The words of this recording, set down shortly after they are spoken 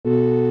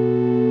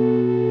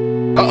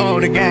Uh-oh,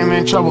 the game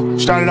in trouble.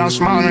 Started out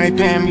small and they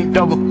paying me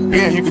double.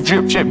 Yeah, you can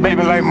drip check,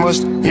 baby, like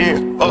mustard.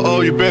 Yeah.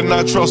 Uh-oh, you better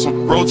not trust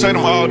them. Rotate them,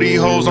 all these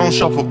hoes on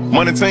shuffle.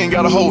 Money team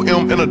got a whole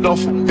M in a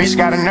duffel. Bitch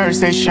got a nurse,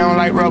 say she don't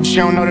like rubber. She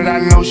don't know that I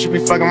know she be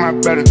fucking my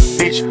brother.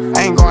 Bitch,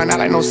 I ain't going out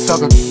like no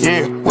sucker.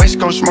 Yeah, West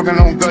Coast smoking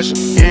on gushing.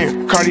 Yeah,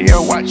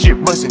 Cartier watch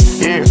it bustin'.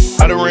 Yeah,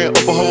 I done ran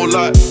up a whole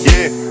lot.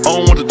 Yeah, I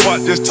don't want to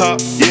twat this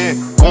top. Yeah,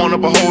 going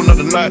up a whole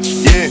nother notch.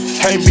 Yeah,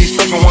 can't be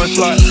stuck in one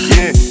slot.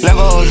 Yeah,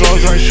 Levels,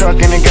 Rolls Royce truck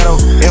in the ghetto.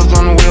 L's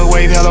on the wheel,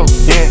 wave hello.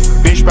 Yeah,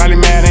 bitch probably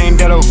mad,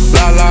 ain't deado.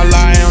 La la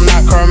la, I am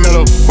not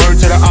Carmelo. Word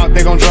to the op,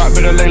 they gon' drop,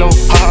 better lay low.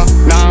 Ha,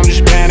 nah, I'm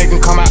just playing, they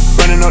can come out.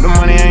 Running up the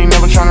money, I ain't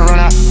never tryna run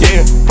out.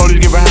 Yeah, police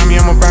get behind me,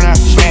 I'ma burn out.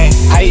 Smash,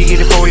 how you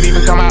get it before it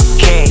even come out?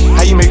 Cash,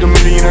 how you make a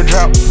million a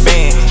drop?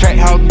 Bad, track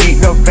how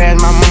beat up fast.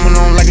 My mama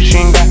don't like it, she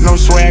ain't got no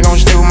swag. Gon'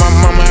 stay with my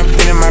mama, I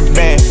been in my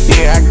bag.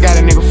 Yeah, I got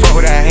a nigga fuck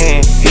with that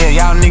hand. Yeah,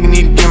 y'all nigga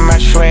need to give me my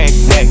swag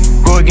back.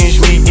 Go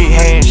against me, get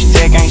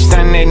hashtag. I ain't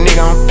stunning that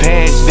nigga, I'm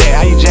past that.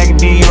 How you jacket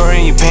Dior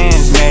in your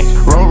pants, man?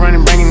 Roll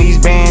running, bringing these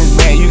bands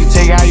back. You can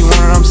take it how you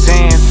want it, I'm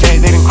saying.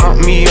 Fat, they done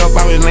crump me up,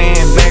 I was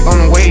laying back on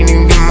the way,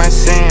 nigga, give me my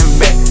sand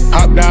back.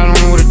 Hop down on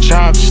me with a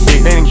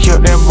chopstick. They done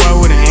killed that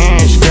boy with a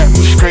hand strap.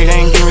 You straight,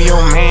 ain't giving your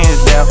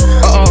mans down.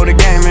 Uh-oh, the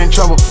game in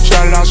trouble.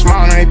 Started out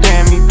small and they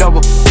paying me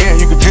double. Yeah,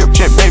 you can drip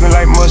check, baby,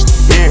 like mustard.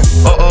 Yeah.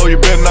 Uh-oh,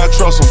 you better not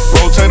trust them.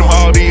 Rotate them,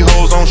 all these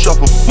hoes on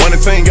shuffle. Money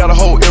team got a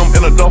whole M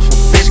in a duffel.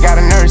 Bitch got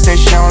a nurse, say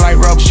she don't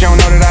like rubber. She don't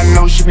know that I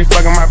know she be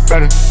fucking my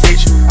brother.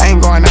 Bitch, I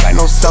ain't going out like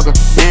no sucker.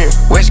 Yeah,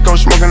 West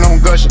Coast smoking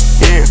on gushing.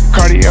 Yeah,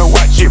 Cartier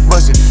watch it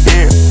bustin'.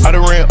 Yeah, I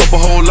done ran up a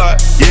whole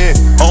lot. Yeah,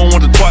 I don't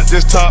want to twat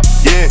this top.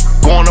 Yeah,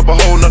 going up a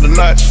whole nother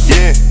notch.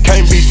 Yeah,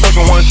 can't be stuck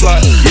in one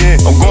slot.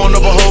 Yeah, I'm going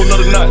up a whole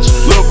nother notch.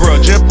 Lil'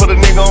 bro, just put a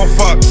nigga on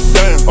Fox.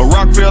 Damn, a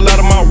rock fell out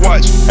of my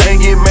watch. I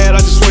ain't get mad,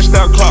 I just switched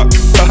out clock.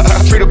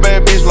 Treat a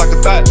bad bitch like a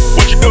thought.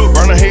 What you do?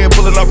 Burn her head,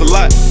 pulling off the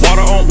lot.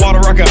 Water on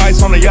water, rockin'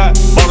 ice on the yacht.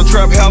 Bought a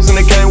trap house and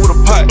it came with a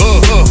pot.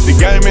 The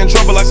game in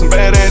trouble like some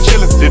bad ass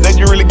chillin'. Did they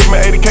really give me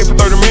 80K for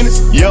 30 minutes?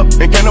 Yep,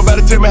 and can't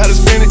nobody tell me how to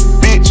spend it.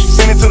 Bitch,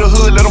 send it to the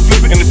hood, let them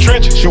flip it in the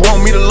trenches. She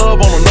want me to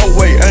love on her, no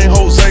way. Ain't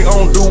hoes say, I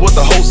don't do what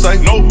the hoes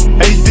say. No,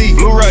 HD,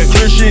 Blu-ray,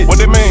 clear shit.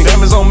 What they mean?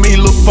 Diamonds on me,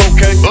 look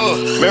 4K.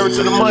 Married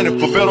to the money,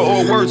 for better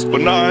or worse.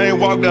 But nah, I ain't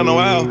walk down no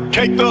aisle.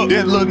 Caked up,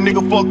 that little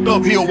nigga fucked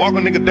up. He'll walk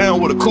a nigga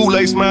down with a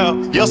Kool-Aid smile.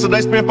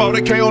 Yesterday spent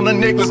 40K on the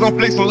necklace. I'm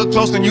flexing, look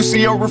close and you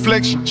see her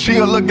reflection. She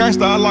a little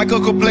gangster, I like her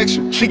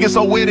complexion. She get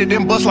so wetty,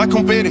 then bust like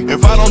confetti.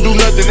 If I don't do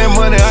nothing, that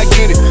money, I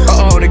get it.